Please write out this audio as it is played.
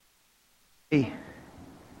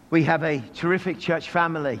We have a terrific church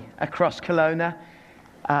family across Kelowna,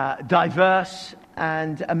 diverse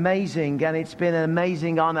and amazing, and it's been an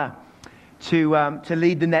amazing honor to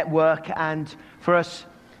lead the network and for us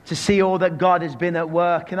to see all that God has been at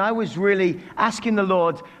work. And I was really asking the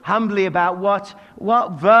Lord humbly about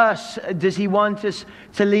what verse does He want us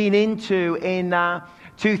to lean into in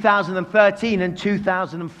 2013 and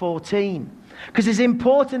 2014. Because it's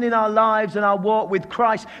important in our lives and our walk with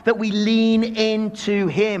Christ that we lean into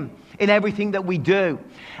Him in everything that we do.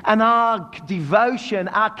 And our devotion,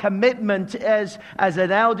 our commitment as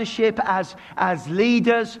an eldership, as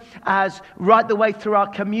leaders, as right the way through our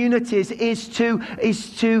communities is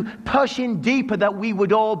to push in deeper that we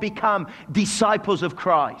would all become disciples of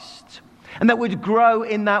Christ. And that would grow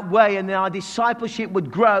in that way, and our discipleship would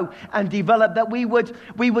grow and develop, that we would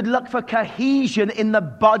look for cohesion in the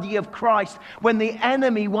body of Christ when the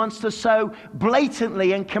enemy wants to so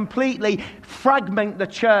blatantly and completely fragment the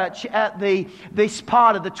church at this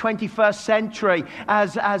part of the 21st century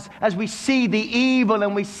as we see the evil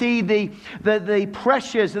and we see the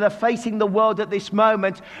pressures that are facing the world at this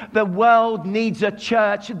moment. The world needs a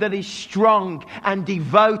church that is strong and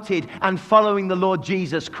devoted and following the Lord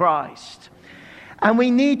Jesus Christ. And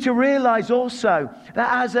we need to realize also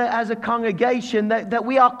that as a congregation that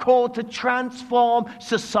we are called to transform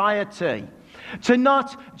society. To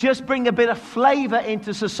not just bring a bit of flavor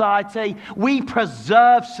into society, we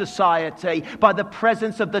preserve society by the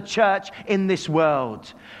presence of the church in this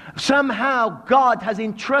world. Somehow God has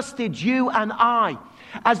entrusted you and I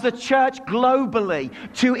as the church globally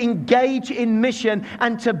to engage in mission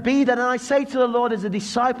and to be that. And I say to the Lord as a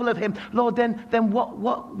disciple of Him, Lord, then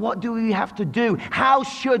what do we have to do? How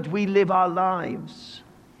should we live our lives?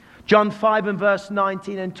 John 5 and verse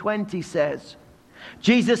 19 and 20 says,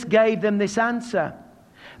 Jesus gave them this answer.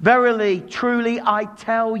 Verily, truly, I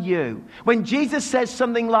tell you. When Jesus says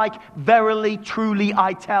something like, verily, truly,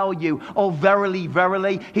 I tell you, or verily,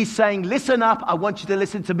 verily, He's saying, listen up, I want you to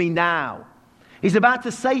listen to me now. He's about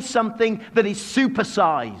to say something that is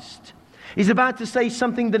supersized. He's about to say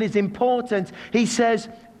something that is important. He says,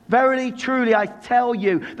 verily, truly, I tell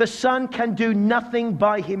you, the Son can do nothing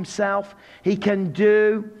by Himself. He can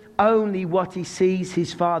do only what He sees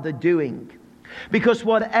His Father doing. Because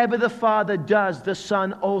whatever the Father does, the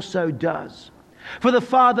Son also does. For the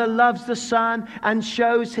Father loves the Son and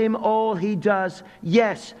shows Him all He does.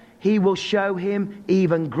 Yes, He will show Him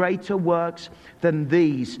even greater works than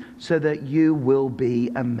these, so that you will be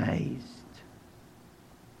amazed.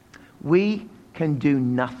 We can do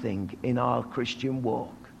nothing in our Christian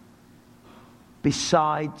walk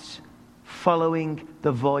besides following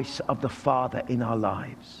the voice of the Father in our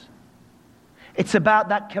lives. It's about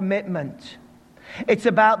that commitment. It's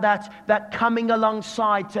about that coming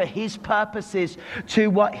alongside to His purposes, to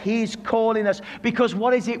what He's calling us. Because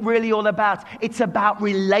what is it really all about? It's about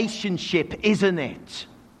relationship, isn't it?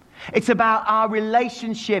 It's about our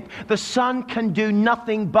relationship. The Son can do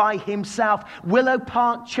nothing by Himself. Willow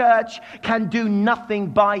Park Church can do nothing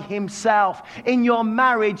by Himself. In your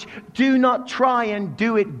marriage, do not try and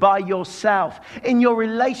do it by yourself. In your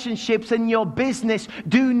relationships and your business,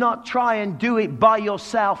 do not try and do it by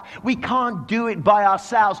yourself. We can't do it by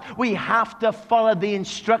ourselves. We have to follow the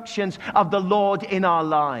instructions of the Lord in our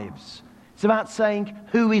lives. It's about saying,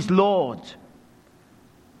 who is Lord?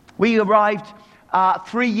 We arrived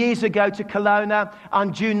 3 years ago to Kelowna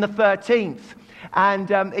on June the 13th.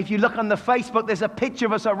 And if you look on the Facebook, there's a picture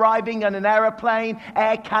of us arriving on an aeroplane,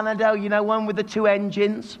 Air Canada, one with the two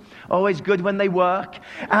engines. Always good when they work.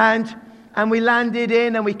 And we landed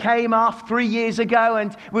in and we came off 3 years ago,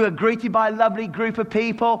 and we were greeted by a lovely group of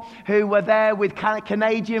people who were there with kind of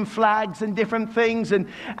Canadian flags and different things.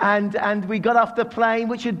 And we got off the plane,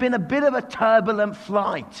 which had been a bit of a turbulent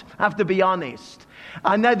flight, I have to be honest.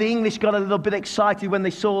 I know the English got a little bit excited when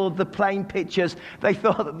they saw the plane pictures. They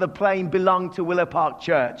thought that the plane belonged to Willow Park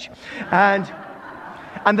Church. And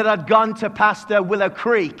that I'd gone to Pastor Willow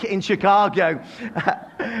Creek in Chicago.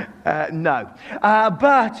 No.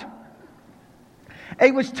 But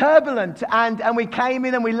it was turbulent. And we came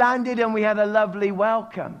in and we landed and we had a lovely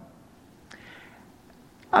welcome.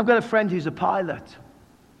 I've got a friend who's a pilot.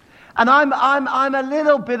 And I'm a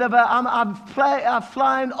little bit of I've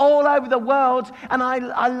flown all over the world, and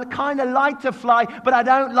I kind of like to fly, but I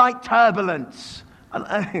don't like turbulence.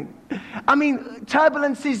 I mean,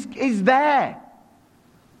 turbulence is there,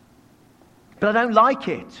 but I don't like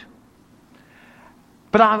it.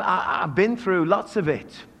 But I've been through lots of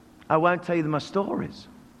it. I won't tell you my stories.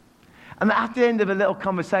 And at the end of a little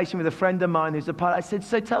conversation with a friend of mine who's a pilot, I said,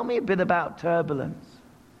 so tell me a bit about turbulence.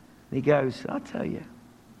 And he goes, I'll tell you.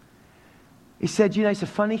 He said, it's a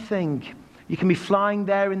funny thing. You can be flying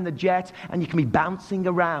there in the jet and you can be bouncing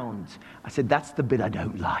around. I said, that's the bit I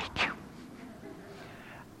don't like.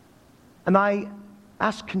 And I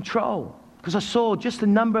asked control, because I saw just a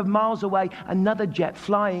number of miles away another jet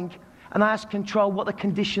flying. And I asked control what the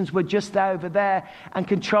conditions were just over there. And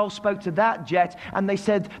control spoke to that jet and they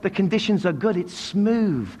said, the conditions are good, it's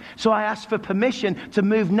smooth. So I asked for permission to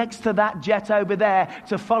move next to that jet over there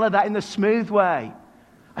to follow that in the smooth way.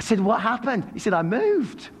 I said, what happened? He said, I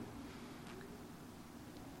moved.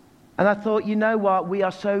 And I thought, you know what? We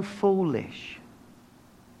are so foolish.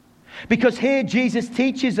 Because here Jesus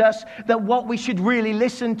teaches us that what we should really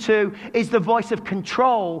listen to is the voice of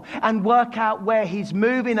control and work out where he's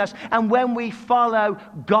moving us. And when we follow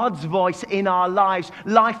God's voice in our lives,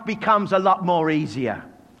 life becomes a lot more easier.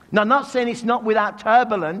 Now, I'm not saying it's not without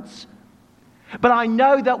turbulence, but I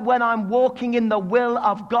know that when I'm walking in the will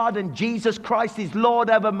of God and Jesus Christ is Lord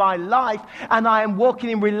over my life and I am walking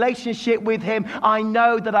in relationship with him, I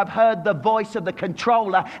know that I've heard the voice of the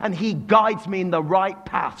controller and he guides me in the right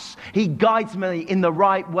paths. He guides me in the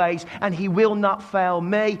right ways and he will not fail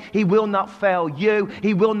me. He will not fail you.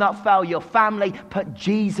 He will not fail your family. Put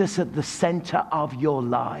Jesus at the center of your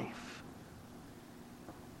life.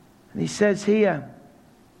 And he says here,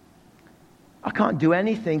 I can't do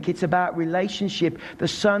anything. It's about relationship. The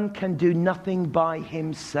Son can do nothing by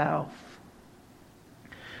himself.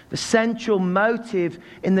 The central motive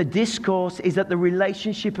in the discourse is that the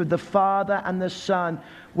relationship of the Father and the Son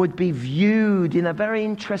would be viewed in a very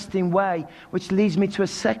interesting way, which leads me to a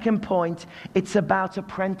second point. It's about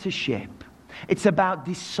apprenticeship. It's about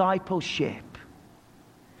discipleship.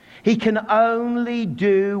 He can only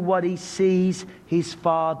do what he sees his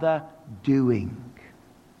Father doing.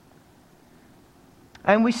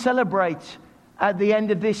 And we celebrate at the end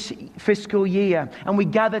of this fiscal year, and we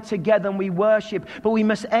gather together and we worship, but we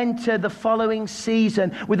must enter the following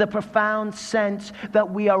season with a profound sense that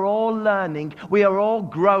we are all learning, we are all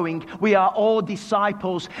growing, we are all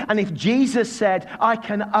disciples. And if Jesus said, I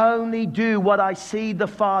can only do what I see the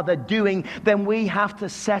Father doing, then we have to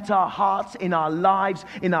set our hearts in our lives,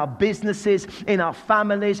 in our businesses, in our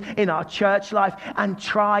families, in our church life, and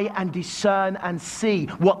try and discern and see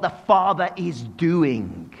what the Father is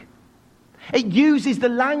doing. It uses the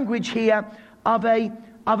language here of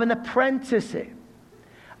an apprenticeship,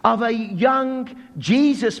 of a young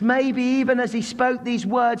Jesus. Maybe even as he spoke these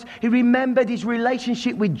words, he remembered his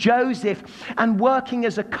relationship with Joseph and working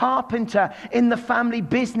as a carpenter in the family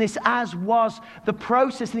business, as was the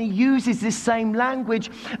process. And he uses this same language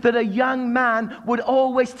that a young man would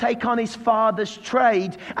always take on his father's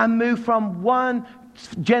trade and move from one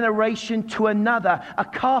generation to another, a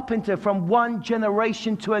carpenter from one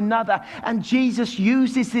generation to another. And Jesus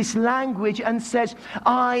uses this language and says,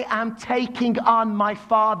 I am taking on my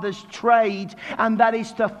Father's trade, and that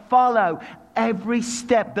is to follow every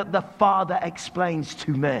step that the Father explains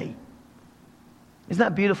to me. Isn't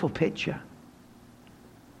that a beautiful picture?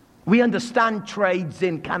 We understand trades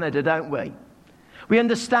in Canada, don't we? We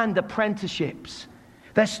understand apprenticeships.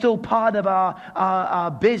 They're still part of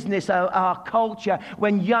our business, our culture,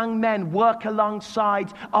 when young men work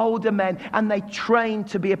alongside older men and they train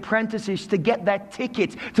to be apprentices to get their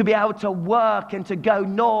ticket, to be able to work and to go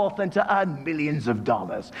north and to earn millions of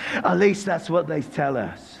dollars. At least that's what they tell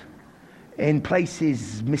us. In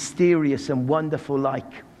places mysterious and wonderful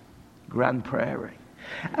like Grand Prairie.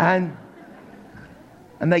 And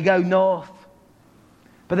they go north.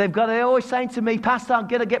 But they're always saying to me, Pastor, I'm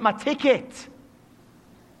going to get my ticket.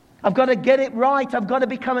 I've got to get it right. I've got to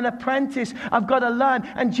become an apprentice. I've got to learn.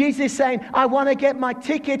 And Jesus is saying, I want to get my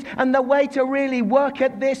ticket. And the way to really work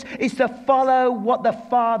at this is to follow what the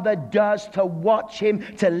Father does, to watch him,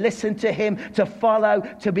 to listen to him, to follow,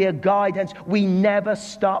 to be a guidance. We never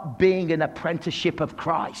stop being an apprenticeship of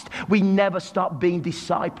Christ. We never stop being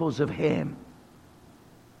disciples of him.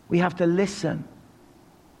 We have to listen.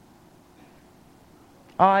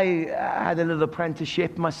 I had a little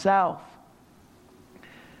apprenticeship myself.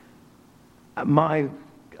 My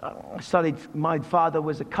father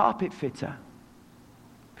was a carpet fitter,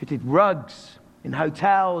 fitted rugs in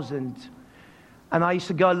hotels, and I used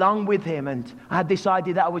to go along with him, and I had this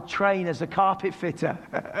idea that I would train as a carpet fitter.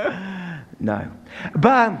 No.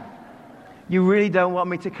 But you really don't want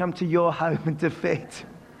me to come to your home and to fit.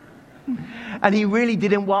 And he really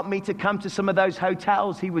didn't want me to come to some of those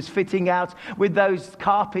hotels he was fitting out with those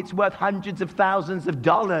carpets worth hundreds of thousands of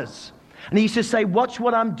dollars. And he used to say, watch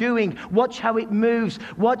what I'm doing. Watch how it moves.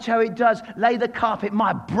 Watch how it does. Lay the carpet.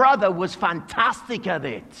 My brother was fantastic at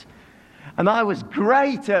it. And I was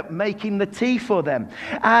great at making the tea for them.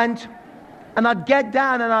 And And I'd get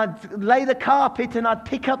down and I'd lay the carpet and I'd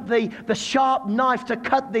pick up the sharp knife to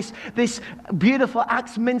cut this beautiful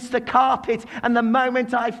Axminster carpet. And the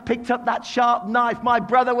moment I picked up that sharp knife, my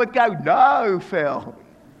brother would go, "No, Phil.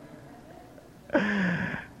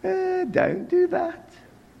 Don't do that."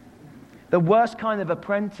 The worst kind of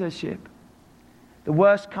apprenticeship, the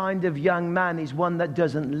worst kind of young man is one that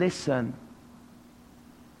doesn't listen,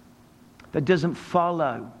 that doesn't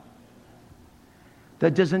follow,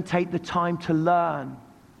 that doesn't take the time to learn.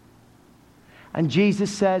 And Jesus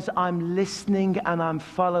says, "I'm listening and I'm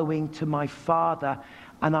following to my Father,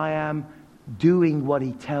 and I am doing what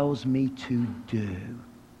He tells me to do."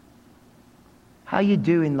 How are you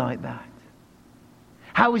doing like that?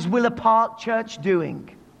 How is Willow Park Church doing?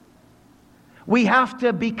 We have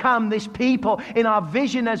to become this people in our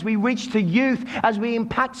vision as we reach to youth, as we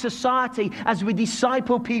impact society, as we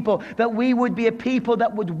disciple people, that we would be a people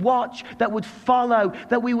that would watch, that would follow,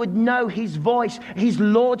 that we would know His voice, His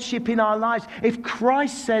lordship in our lives. If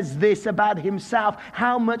Christ says this about Himself,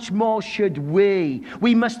 how much more should we?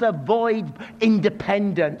 We must avoid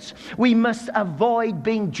independence. We must avoid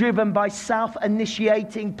being driven by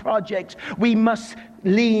self-initiating projects. We must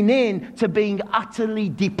lean in to being utterly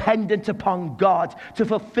dependent upon God, to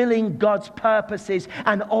fulfilling God's purposes,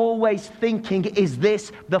 and always thinking, is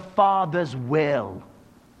this the Father's will?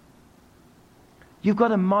 You've got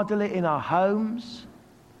to model it in our homes.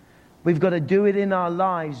 We've got to do it in our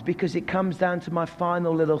lives, because it comes down to my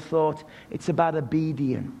final little thought. It's about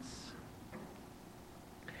obedience.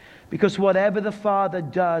 Because whatever the Father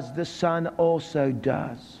does, the Son also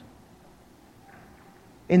does.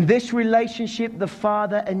 In this relationship, the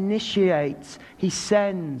Father initiates, He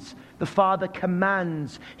sends, the Father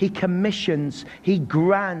commands, He commissions, He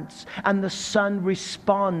grants, and the Son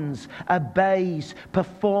responds, obeys,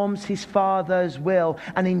 performs His Father's will,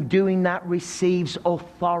 and in doing that receives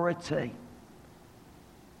authority.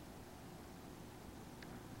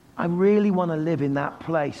 I really want to live in that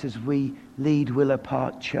place as we lead Willow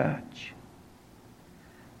Park Church.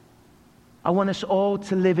 I want us all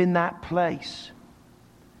to live in that place,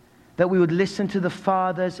 that we would listen to the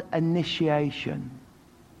Father's initiation.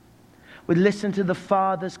 We'd listen to the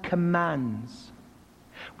Father's commands.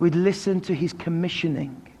 We'd listen to His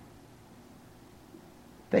commissioning.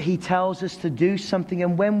 That He tells us to do something,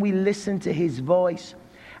 and when we listen to His voice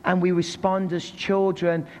and we respond as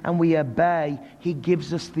children and we obey, He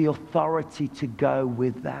gives us the authority to go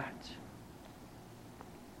with that.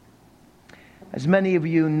 As many of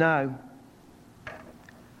you know,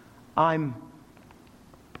 I'm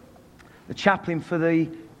the chaplain for the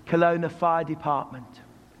Kelowna Fire Department.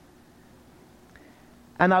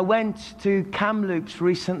 And I went to Kamloops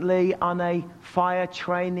recently on a fire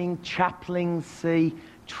training chaplaincy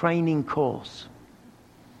training course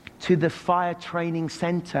to the Fire Training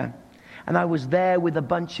Centre. And I was there with a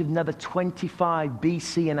bunch of another 25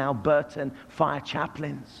 BC and Albertan fire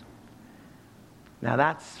chaplains. Now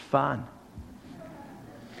that's fun.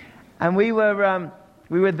 And we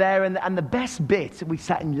were there, and the best bit, we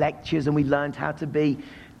sat in lectures and we learned how to be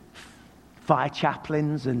fire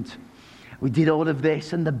chaplains, and we did all of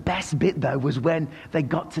this. And the best bit, though, was when they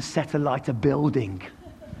got to set alight a building.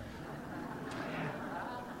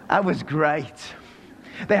 That was great.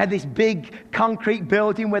 They had this big concrete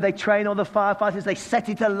building where they train all the firefighters. They set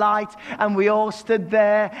it alight, and we all stood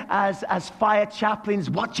there as fire chaplains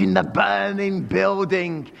watching the burning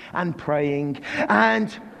building and praying.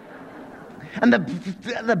 And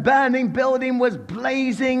the burning building was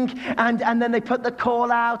blazing, and then they put the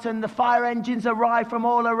call out, and the fire engines arrived from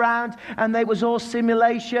all around, and there was all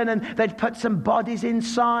simulation, and they'd put some bodies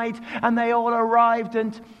inside, and they all arrived,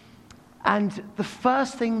 and the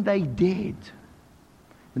first thing they did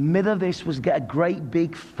in the middle of this was get a great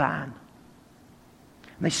big fan.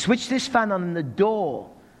 And they switched this fan on in the door,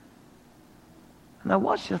 and I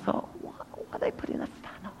watched it, I thought, why are they putting a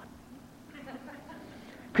fan on?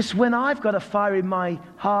 Because when I've got a fire in my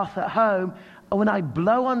hearth at home, and when I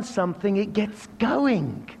blow on something, it gets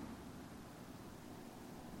going.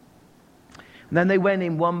 And then they went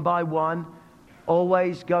in one by one,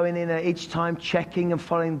 always going in at each time, checking and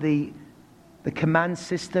following the command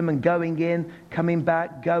system, and going in, coming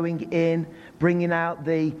back, going in, bringing out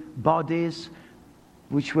the bodies,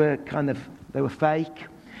 which were they were fake.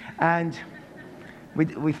 And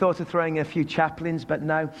we thought of throwing a few chaplains, but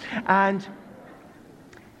no. And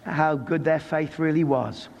how good their faith really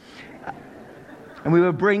was. And we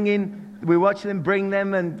were watching them bring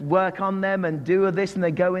them and work on them and do all this, and they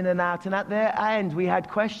go in and out. And at their end, we had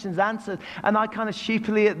questions answered. And I kind of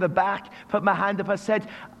sheepily at the back put my hand up. I said,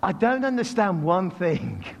 I don't understand one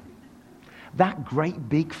thing. That great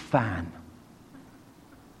big fan.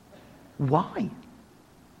 Why?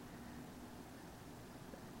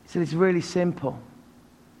 He said, it's really simple.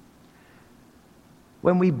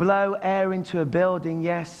 When we blow air into a building,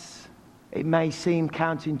 yes, it may seem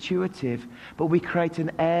counterintuitive, but we create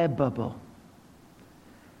an air bubble.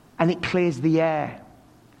 And it clears the air.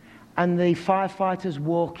 And the firefighters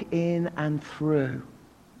walk in and through.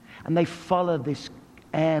 And they follow this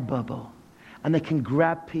air bubble. And they can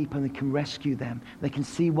grab people and they can rescue them. They can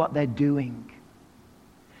see what they're doing.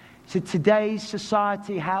 So today's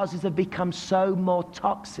society, houses have become so more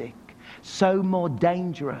toxic, so more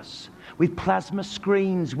dangerous, with plasma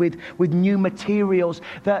screens, with new materials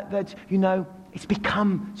that you know, it's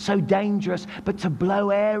become so dangerous. But to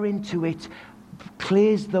blow air into it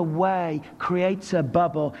clears the way, creates a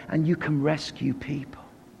bubble, and you can rescue people.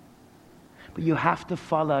 But you have to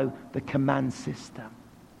follow the command system.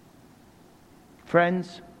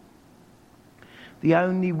 Friends, the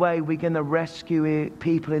only way we're going to rescue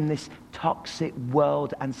people in this toxic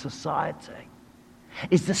world and society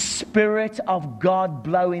is the Spirit of God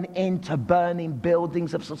blowing into burning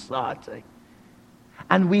buildings of society.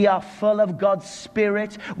 And we are full of God's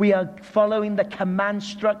Spirit. We are following the command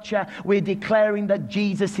structure. We're declaring that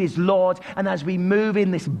Jesus is Lord. And as we move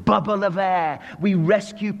in this bubble of air, we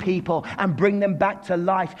rescue people and bring them back to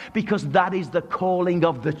life, because that is the calling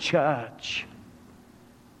of the church.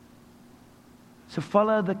 So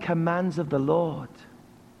follow the commands of the Lord.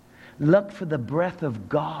 Look for the breath of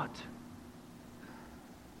God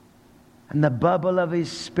and the bubble of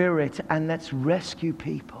His Spirit, and let's rescue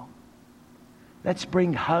people. Let's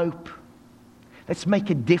bring hope. Let's make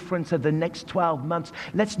a difference over the next 12 months.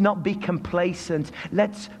 Let's not be complacent.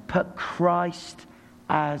 Let's put Christ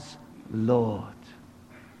as Lord.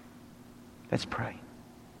 Let's pray.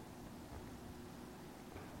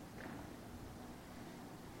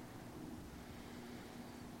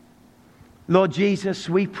 Lord Jesus,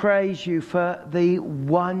 we praise you for the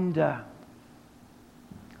wonder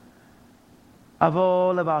of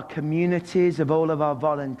all of our communities, of all of our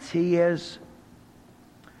volunteers,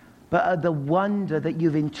 but of the wonder that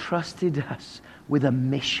you've entrusted us with a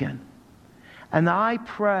mission. And I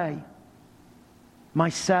pray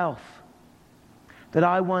myself that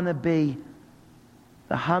I want to be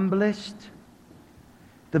the humblest,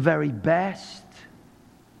 the very best,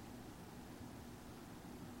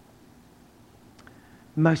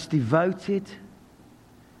 most devoted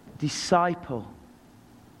disciple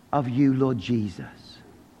of you, Lord Jesus.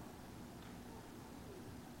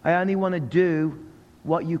 I only want to do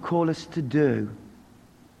what you call us to do.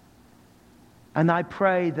 And I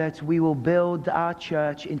pray that we will build our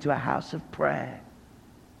church into a house of prayer,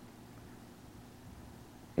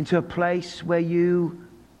 into a place where you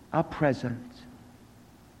are present,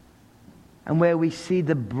 and where we see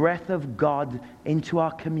the breath of God into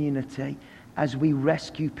our community as we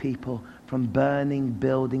rescue people from burning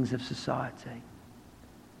buildings of society.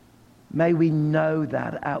 May we know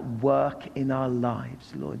that at work in our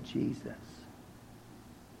lives, Lord Jesus.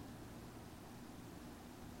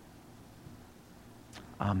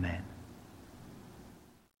 Amen.